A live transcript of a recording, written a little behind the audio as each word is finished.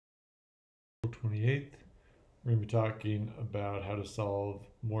28th. We're going to be talking about how to solve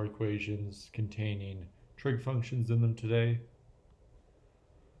more equations containing trig functions in them today.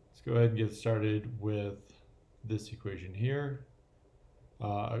 Let's go ahead and get started with this equation here.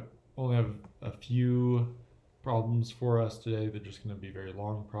 I only have a few problems for us today. They're just going to be very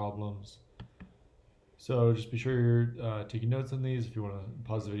long problems. So just be sure you're taking notes on these. If you want to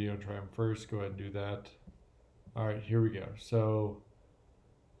pause the video and try them first, go ahead and do that. All right, here we go. So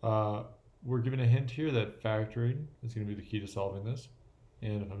we're given a hint here that factoring is going to be the key to solving this.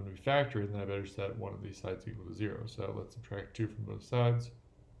 And if I'm going to be factoring, then I better set one of these sides equal to 0. So let's subtract 2 from both sides.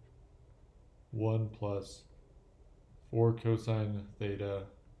 1 plus 4 cosine theta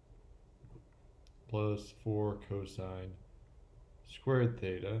plus 4 cosine squared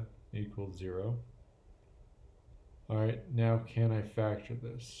theta equals 0. All right, now can I factor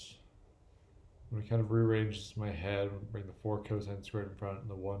this? I'm going to kind of rearrange this in my head and bring the 4 cosine squared in front and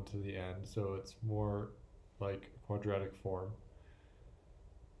the 1 to the end, so it's more like a quadratic form.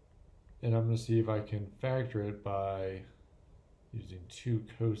 And I'm going to see if I can factor it by using 2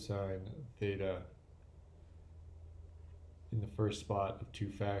 cosine theta in the first spot of 2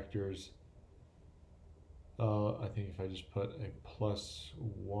 factors. I think if I just put a plus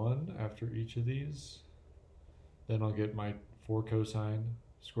 1 after each of these, then I'll get my 4 cosine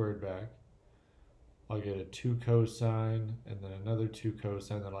squared back. I'll get a 2 cosine and then another 2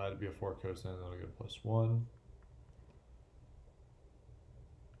 cosine. That'll add to be a 4 cosine. Then I'll get a plus 1.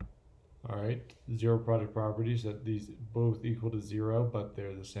 All right, zero product properties, that these both equal to 0, but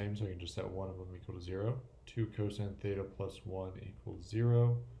they're the same, so I can just set one of them equal to 0. 2 cosine theta plus 1 equals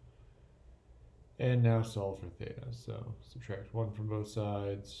 0. And now solve for theta. So subtract 1 from both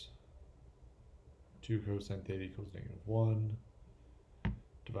sides. 2 cosine theta equals -1.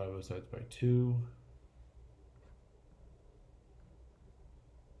 Divide both sides by 2.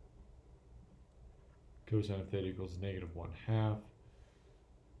 Cosine of theta equals -1/2.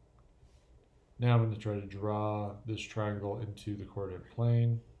 Now I'm going to try to draw this triangle into the coordinate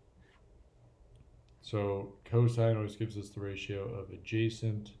plane. So cosine always gives us the ratio of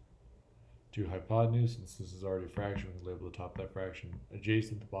adjacent to hypotenuse. Since this is already a fraction, we can label the top of that fraction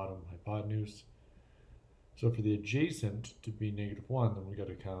adjacent, the bottom hypotenuse. So for the adjacent to be -1, then we got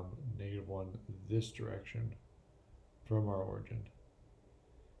to come -1 this direction from our origin.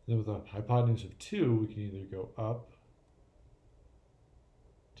 Then with a hypotenuse of 2, we can either go up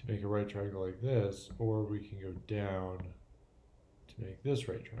to make a right triangle like this, or we can go down to make this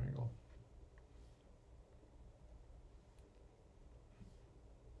right triangle.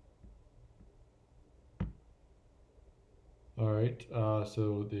 All right,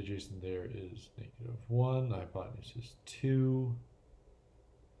 so the adjacent there is -1, the hypotenuse is 2.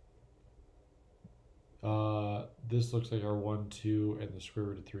 This looks like our 1, 2, and the square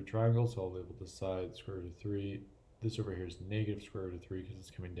root of 3 triangle, so I'll label this side square root of 3. This over here is negative square root of 3 because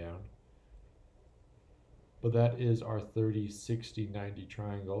it's coming down. But that is our 30, 60, 90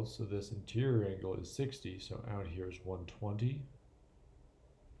 triangle, so this interior angle is 60, so out here is 120.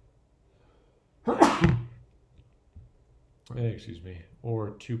 Excuse me,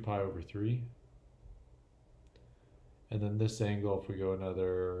 or 2 pi over 3. And then this angle, if we go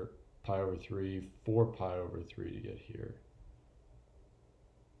another pi over 3, 4 pi over 3 to get here.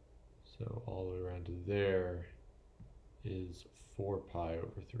 So all the way around to there is 4 pi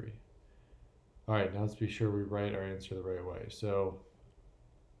over 3. All right, now let's be sure we write our answer the right way. So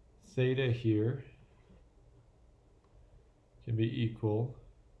theta here can be equal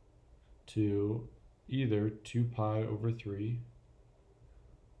to either 2 pi over 3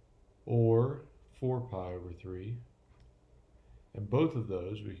 or 4 pi over 3. And both of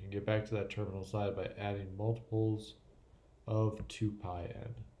those, we can get back to that terminal side by adding multiples of 2 pi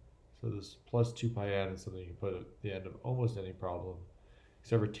n. So this plus 2 pi n is something you can put at the end of almost any problem,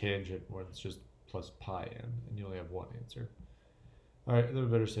 except for tangent, where it's just plus pi n, and you only have one answer. All right, then we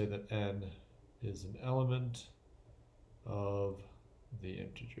better say that n is an element of the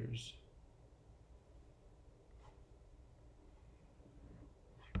integers.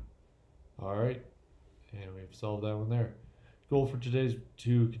 All right, and we've solved that one there. Goal for today is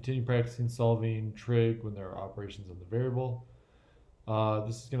to continue practicing solving trig when there are operations on the variable.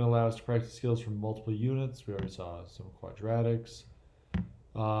 This is going to allow us to practice skills from multiple units. We already saw some quadratics.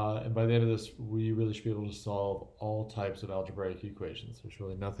 And by the end of this, we really should be able to solve all types of algebraic equations. There's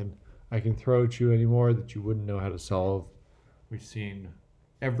really nothing I can throw at you anymore that you wouldn't know how to solve. We've seen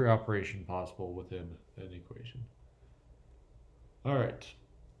every operation possible within an equation. All right.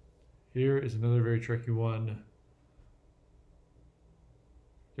 Here is another very tricky one.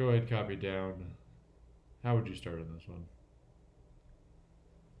 Go ahead and copy it down. How would you start on this one?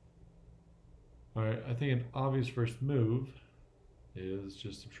 All right, I think an obvious first move is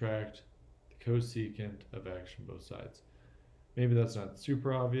just subtract the cosecant of x from both sides. Maybe that's not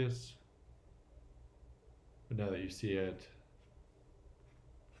super obvious, but now that you see it,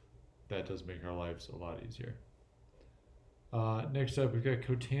 that does make our lives a lot easier. Next up, we've got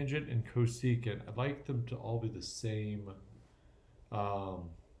cotangent and cosecant. I'd like them to all be the same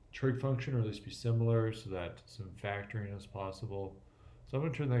trig function, or at least be similar, so that some factoring is possible. So I'm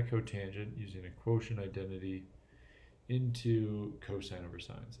going to turn that cotangent using a quotient identity into cosine over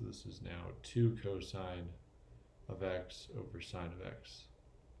sine. So this is now 2 cosine of x over sine of x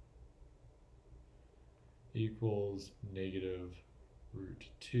equals negative root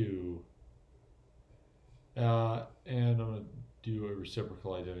 2. And I'm going to do a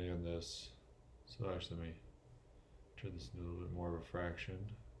reciprocal identity on this. So actually, let me turn this into a little bit more of a fraction.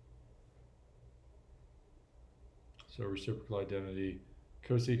 So reciprocal identity,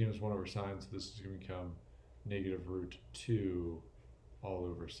 cosecant is 1 over sine, so this is going to become negative root 2 all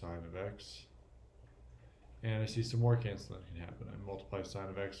over sine of x. And I see some more canceling can happen. I multiply sine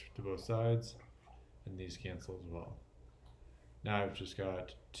of x to both sides, and these cancel as well. Now I've just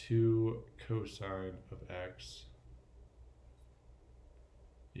got 2 cosine of x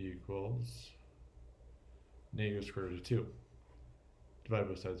equals negative square root of 2. Divide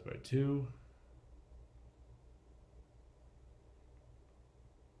both sides by 2.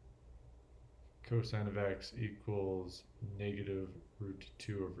 Cosine of x equals negative root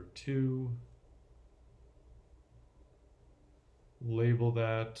 2 over 2. Label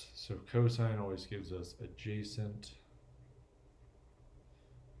that. So cosine always gives us adjacent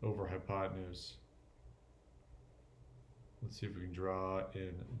over hypotenuse. Let's see if we can draw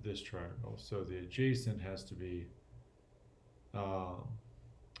in this triangle. So the adjacent has to be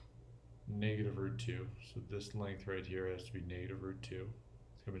negative root 2. So this length right here has to be negative root 2.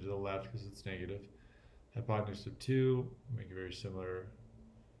 It's coming to the left because it's negative. Hypotenuse of 2, make a very similar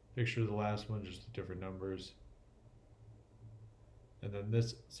picture to the last one, just different numbers. And then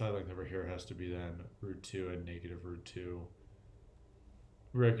this side length over here has to be then root 2 and negative root 2.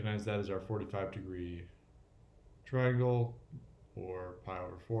 We recognize that as our 45-degree triangle, or pi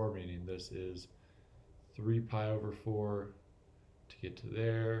over 4, meaning this is 3 pi over 4 to get to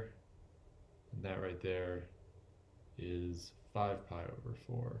there. And that right there is 5 pi over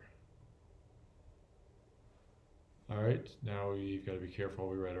 4. All right, now we've got to be careful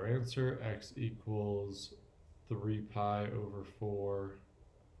we write our answer. X equals 3 pi over 4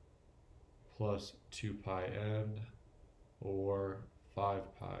 plus 2 pi n, or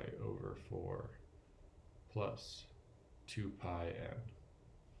 5 pi over 4 plus 2 pi n.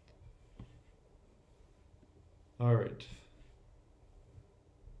 All right.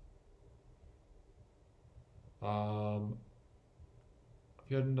 I've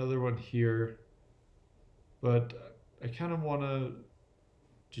got another one here, but I kind of want to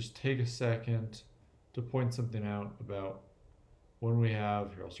just take a second to point something out about when we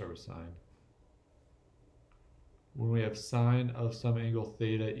have, here I'll start with sine. When we have sine of some angle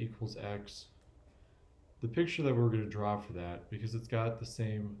theta equals x, the picture that we're going to draw for that, because it's got the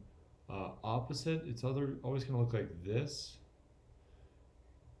same opposite, it's always going to look like this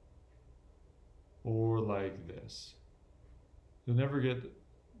or like this. You'll never get,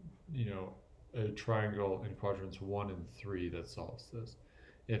 a triangle in quadrants 1 and 3 that solves this.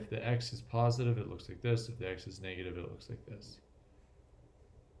 If the x is positive, it looks like this. If the x is negative, it looks like this.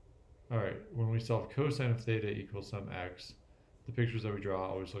 All right, when we solve cosine of theta equals some x, the pictures that we draw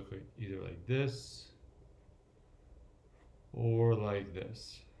always look like either like this or like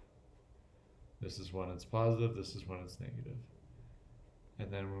this. This is when it's positive, this is when it's negative.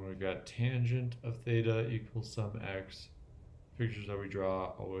 And then when we've got tangent of theta equals some x, pictures that we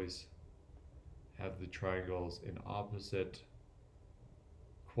draw always have the triangles in opposite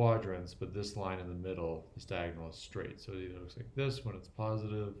quadrants, but this line in the middle, this diagonal, is straight. So it either looks like this when it's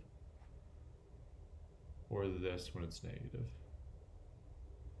positive, or this when it's negative.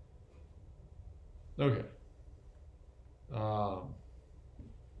 Okay.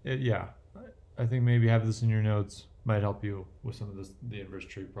 Yeah, I think maybe have this in your notes might help you with some of the inverse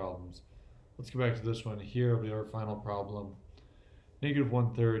trig problems. Let's go back to this one. Here will be our final problem. Negative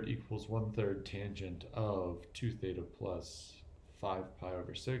 1/3 equals 1/3 tangent of 2 theta plus 5 pi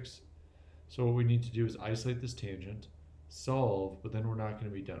over 6. So what we need to do is isolate this tangent, solve, but then we're not going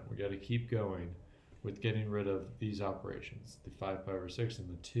to be done. We got to keep going with getting rid of these operations, the 5 pi over 6 and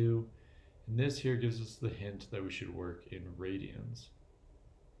the 2. And this here gives us the hint that we should work in radians.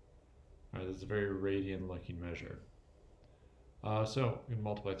 All right, that's a very radian looking measure. So we can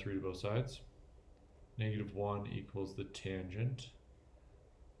multiply 3 to both sides. Negative 1 equals the tangent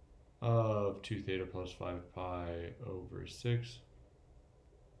of 2 theta plus 5 pi over 6.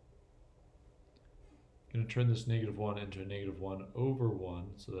 I'm going to turn this -1 into a -1 over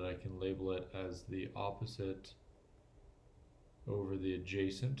 1 so that I can label it as the opposite over the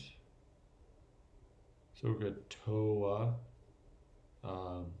adjacent. So we're going to TOA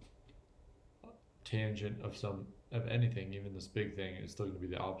tangent of anything, even this big thing, is still going to be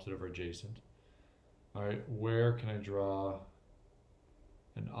the opposite of our adjacent. All right, where can I draw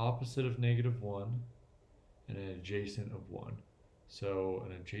an opposite of -1 and an adjacent of 1? So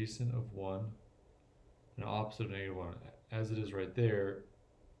an adjacent of 1, an opposite of -1. As it is right there,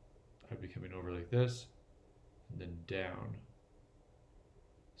 I'd be coming over like this and then down.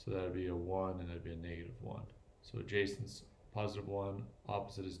 So that would be a 1 and that'd be a -1. So adjacent's +1,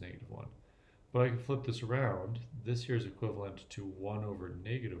 opposite is -1. But I can flip this around. This here is equivalent to 1 over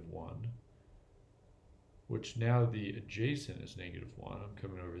 -1, which now the adjacent is -1. I'm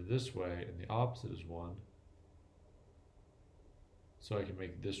coming over this way and the opposite is 1. So I can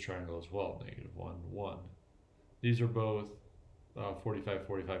make this triangle as well, -1, 1. These are both 45,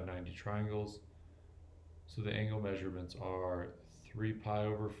 45, 90 triangles. So the angle measurements are 3 pi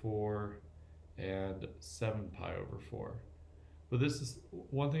over 4 and 7 pi over 4. But this is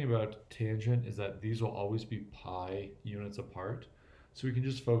one thing about tangent, is that these will always be pi units apart. So we can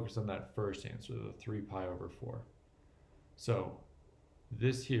just focus on that first answer, the 3 pi over 4. So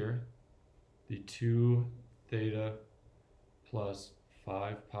this here, the 2 theta plus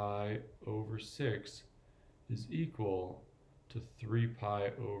 5 pi over 6 is equal to 3 pi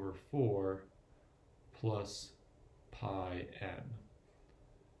over 4 plus pi n.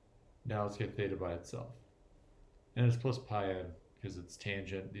 Now let's get theta by itself. And it's plus pi n because it's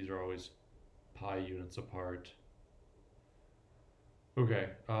tangent. These are always pi units apart.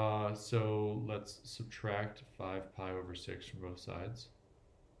 Okay, so let's subtract 5 pi over 6 from both sides.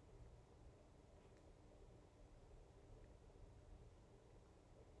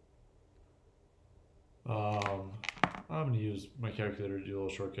 I'm going to use my calculator to do a little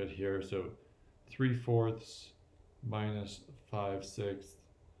shortcut here. So 3/4 minus 5/6.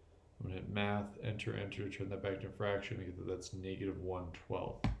 I'm going to hit math, enter, enter, turn that back to a fraction, and get that that's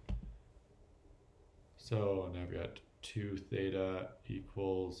 -1/12. So now I've got 2 theta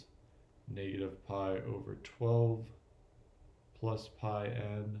equals -pi over 12 plus pi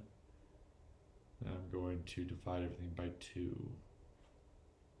n. And I'm going to divide everything by 2.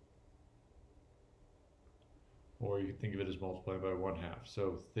 Or you can think of it as multiplying by 1/2.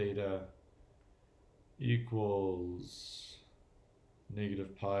 So theta equals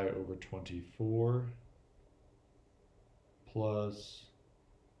 -pi over 24 plus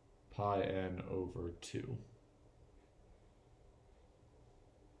pi n over 2.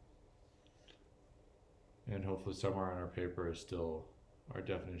 And hopefully somewhere on our paper is still our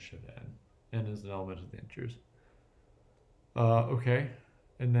definition of n. N is an element of the integers. Okay,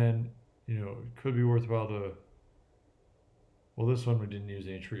 and then, it could be worthwhile to, well, this one we didn't use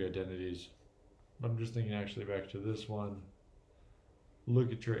any trig identities. But I'm just thinking actually back to this one.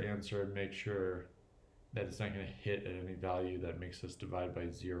 Look at your answer and make sure that it's not going to hit at any value that makes us divide by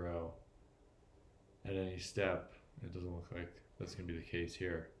 0 at any step. It doesn't look like that's going to be the case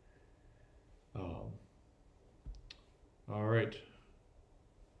here. All right.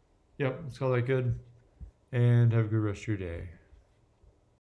 Yep, let's call that good. And have a good rest of your day.